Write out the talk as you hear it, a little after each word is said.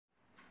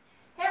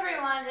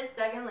everyone, it's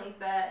Doug and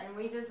Lisa, and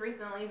we just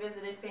recently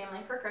visited family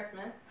for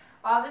Christmas.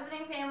 While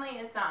visiting family,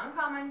 it's not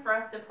uncommon for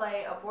us to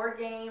play a board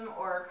game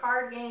or a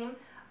card game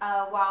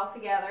while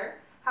together.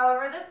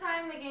 However, this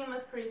time the game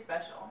was pretty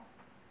special.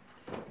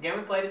 The game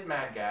we played is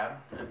Mad Gab,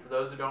 and for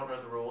those who don't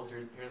know the rules,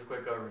 here's a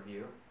quick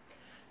overview.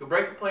 You'll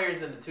break the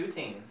players into two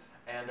teams,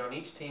 and on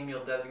each team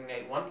you'll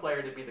designate one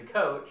player to be the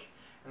coach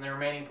and the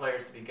remaining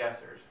players to be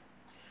guessers.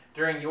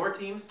 During your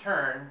team's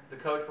turn, the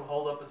coach will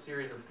hold up a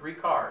series of 3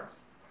 cards.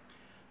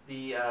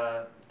 The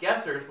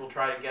guessers will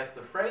try to guess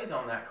the phrase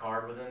on that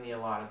card within the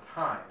allotted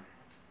time.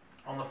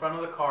 On the front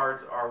of the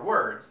cards are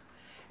words,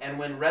 and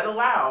when read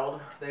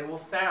aloud, they will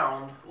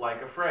sound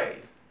like a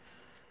phrase.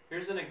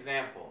 Here's an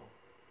example.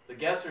 The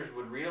guessers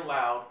would read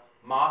aloud,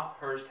 moth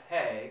hurst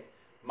hay,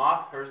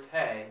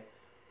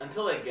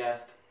 until they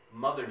guessed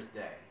Mother's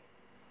Day.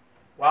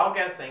 While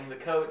guessing, the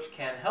coach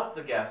can help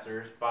the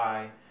guessers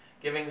by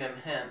giving them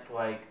hints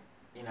like,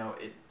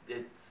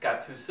 it's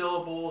got 2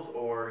 syllables,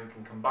 or you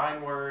can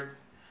combine words.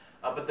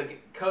 But the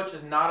coach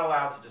is not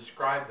allowed to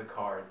describe the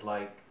card,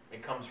 like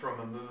it comes from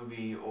a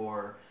movie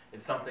or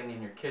it's something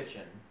in your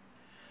kitchen.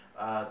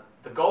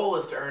 The goal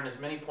is to earn as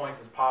many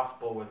points as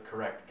possible with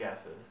correct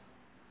guesses.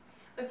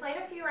 We played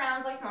a few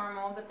rounds like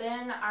normal, but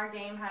then our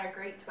game had a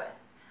great twist.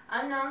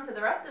 Unknown to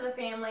the rest of the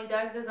family,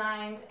 Doug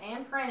designed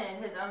and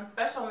printed his own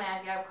special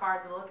Mad Gab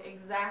cards that look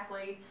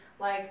exactly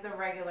like the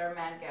regular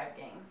Mad Gab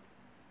game.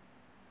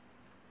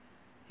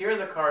 Here are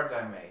the cards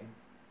I made.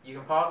 You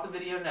can pause the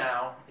video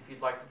now if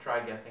you'd like to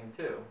try guessing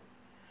too.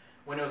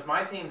 When it was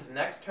my team's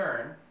next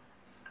turn,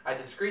 I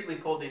discreetly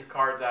pulled these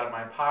cards out of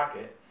my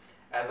pocket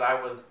as I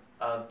was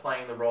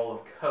playing the role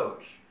of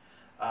coach.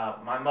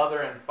 My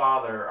mother and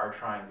father are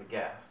trying to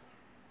guess.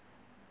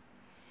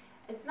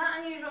 It's not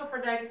unusual for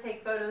Doug to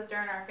take photos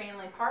during our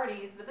family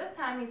parties, but this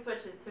time he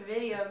switched it to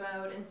video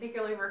mode and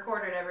secretly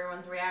recorded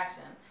everyone's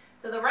reaction.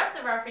 To the rest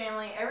of our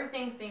family,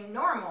 everything seemed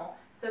normal,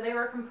 so they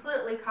were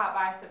completely caught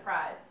by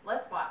surprise.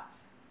 Let's watch.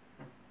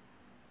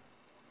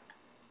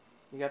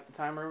 You got the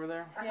timer over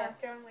there? Yeah.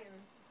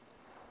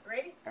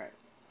 Ready?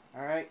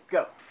 All right,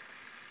 go.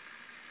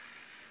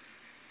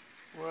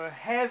 We're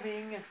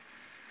having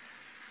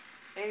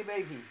a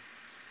baby.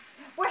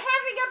 We're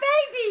having a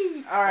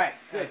baby! All right,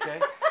 Okay.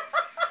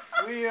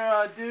 We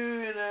are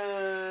due in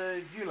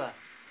July.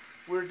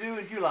 We're due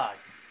in July.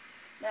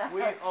 No.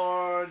 We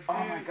are due Oh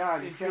my God,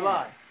 in you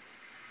July.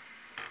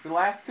 The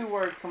last 2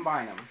 words,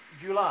 combine them.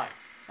 July.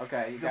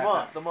 Okay, you The got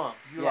month. that. The month.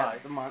 July.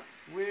 Yeah, the month.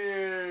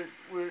 We're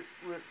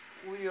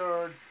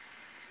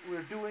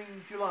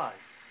doing July.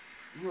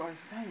 You are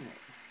saying it.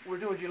 We're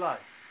doing July.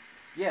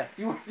 Yes,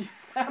 you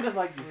sounded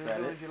like you We're said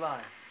doing it.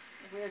 July.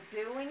 We're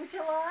doing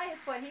July,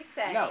 is what he's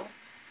saying. No.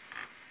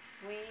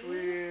 We're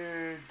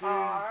doing.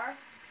 are.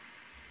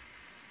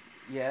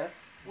 Yes.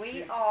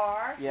 We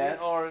are. Yes.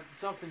 We are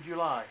something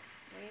July.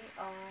 We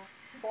are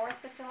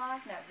 4th of July?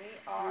 No, we We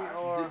are.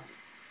 are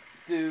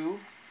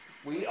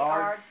We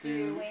are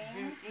doing.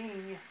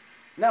 doing.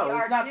 No, we it's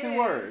are not due. 2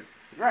 words.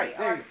 Right,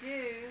 We there are you,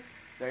 due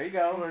there you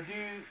go. We're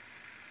due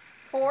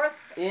 4th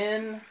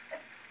In.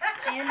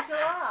 in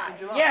July. in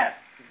July. Yes!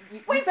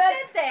 You We said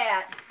said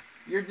that.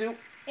 you're due.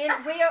 We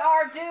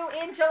are due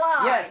in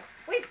July. Yes.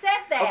 We've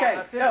said that. Okay,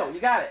 That's go, it.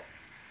 you got it.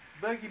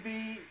 Buggy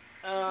B,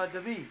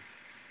 the B.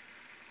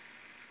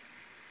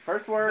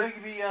 First word.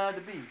 Buggy B,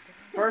 the B.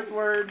 First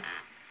word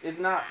is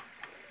not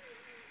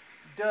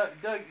Dougie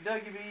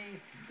B.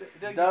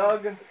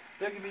 Doug.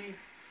 Dougie B.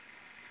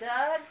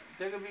 Doug.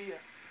 Dougie B.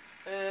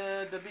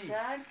 The B.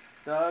 Doug.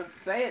 Doug.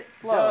 Say it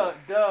slow.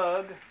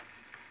 Doug.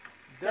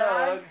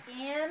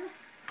 in.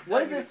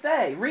 What does it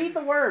say? Read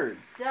the words.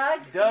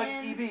 Doug Doug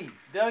in. E.B.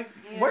 Doug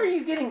in. Where are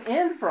you getting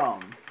in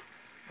from?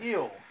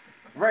 Ill.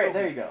 Right,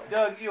 there you go.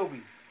 Doug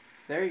Ilby.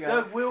 There you go.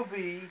 Doug will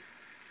be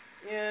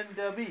in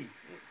the B.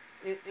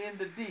 In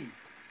the D.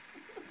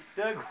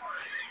 Doug will be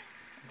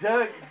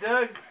Daddy.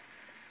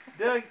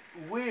 Doug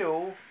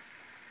will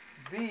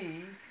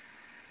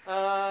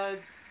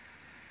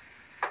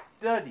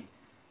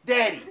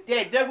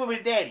be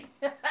a daddy.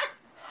 Oh!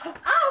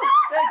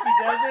 Thank you,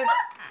 Douglas.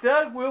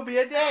 Doug will be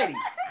a daddy.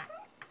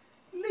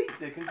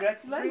 Lisa,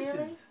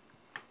 congratulations.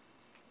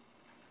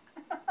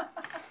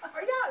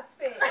 Are y'all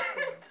speaking?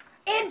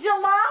 In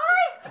July?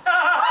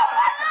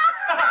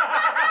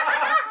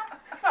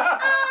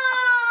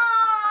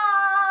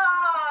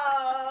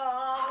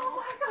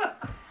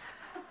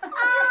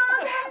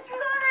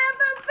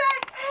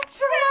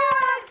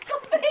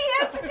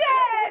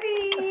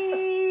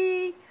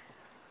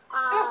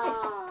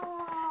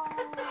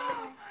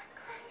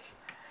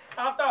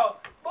 I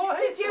thought, boy,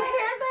 Did you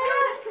hear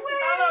that? I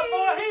thought,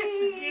 boy,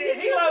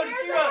 he loaded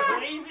you up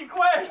with easy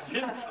questions.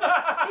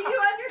 Do you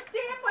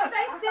understand what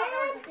they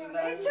said?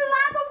 In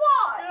July the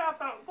what? Yeah, I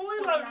thought, boy,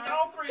 he loaded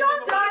all 3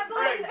 John of them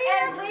Douglas up.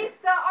 and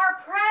Lisa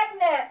are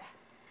pregnant.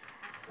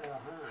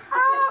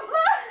 Oh,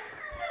 look.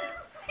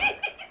 You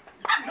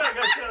gotta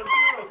go tell the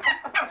truth.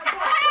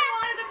 I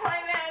wanted to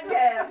play Mad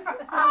Gab.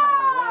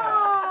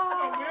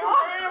 Oh, good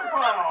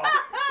grandpa.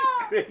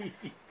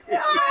 Crazy.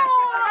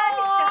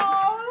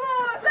 Oh,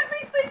 look. Let me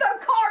see those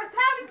cards.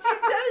 How did you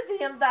do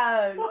them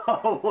though.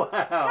 Oh,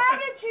 wow. How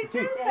did you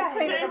do that?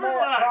 Clean them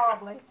up,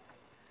 probably.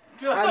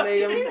 I made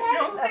Did you them.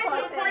 have a That's special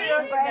what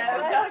printed?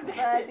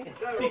 Daddy.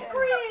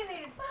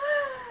 Printed.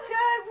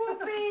 Doug will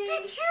be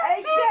Did you a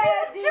do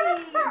that daddy.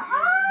 just for us?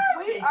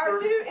 We are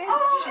due in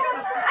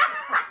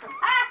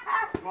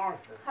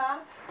Martha. Huh?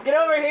 Get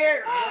over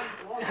here. I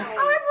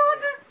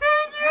want to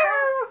see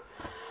you.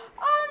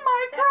 Oh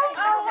my God.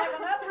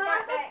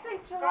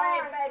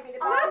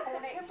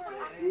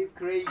 You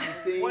crazy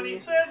thing. When he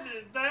said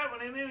that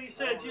one, and then he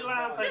said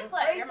July, I'm thinking, Just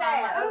let your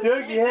mama.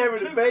 Doug, you having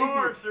Two a baby?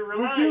 cards to We're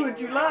relate. doing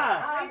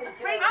July.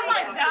 I'm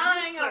like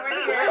dying over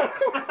here.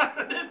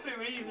 That's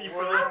too easy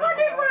for I them.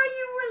 wondered why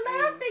you were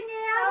laughing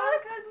at I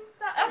us. couldn't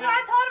stop. That's why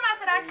I told him, I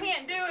said, I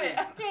can't do it.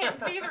 I can't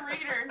be the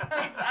reader. 'Cause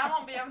I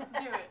won't be able to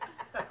do it.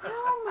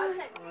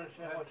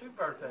 Two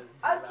birthdays.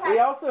 Okay. We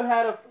also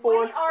had a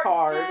fourth We are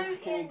card. due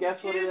Can you in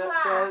guess what it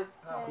July.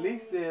 says? Lee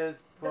says.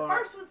 The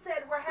first one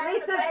said we're having a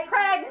Lisa's baby.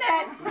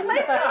 pregnant.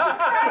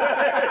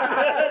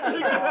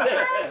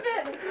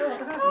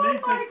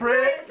 Lisa's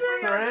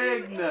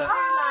pregnant.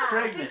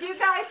 Pregnant. Did you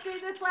guys do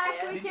this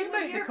last Did weekend? you with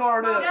make the your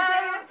card mom up? and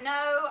dad?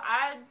 No,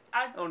 I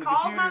On the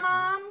called my computer?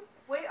 mom,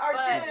 We are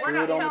but due. we're Do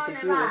not it on the telling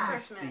them computer. about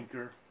Christmas.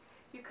 Stinker.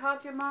 You called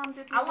your mom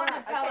to do I wanted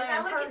what? to tell Okay, her now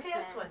in look at person.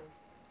 this one.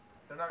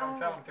 They're not going to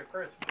tell them till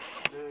Christmas.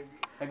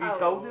 Have you Oh.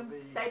 told him?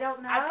 They don't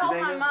know. I told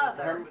They my know-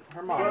 mother.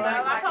 Her mom. No,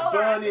 I told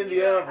her. I Bun said, in "You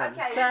the better-" oven.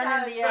 Okay, Bun so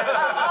in the oven.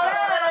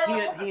 Doug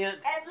Hint, hint.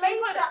 and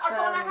Lisa are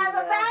going to have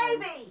a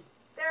baby.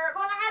 They're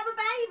going to have a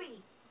baby.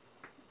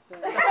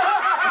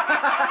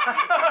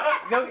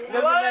 Go give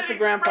that to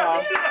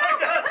Grandpa.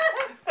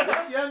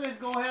 This youngest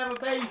gonna have a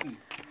baby.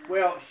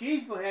 Well,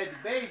 she's gonna have the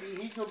baby.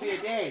 He's gonna be a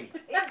daddy.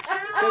 In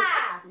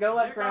July. Go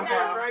let You're gonna be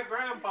Grandpa. a great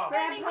grandpa.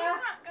 Baby, he's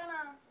not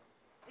gonna.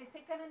 Is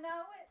he gonna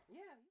know it?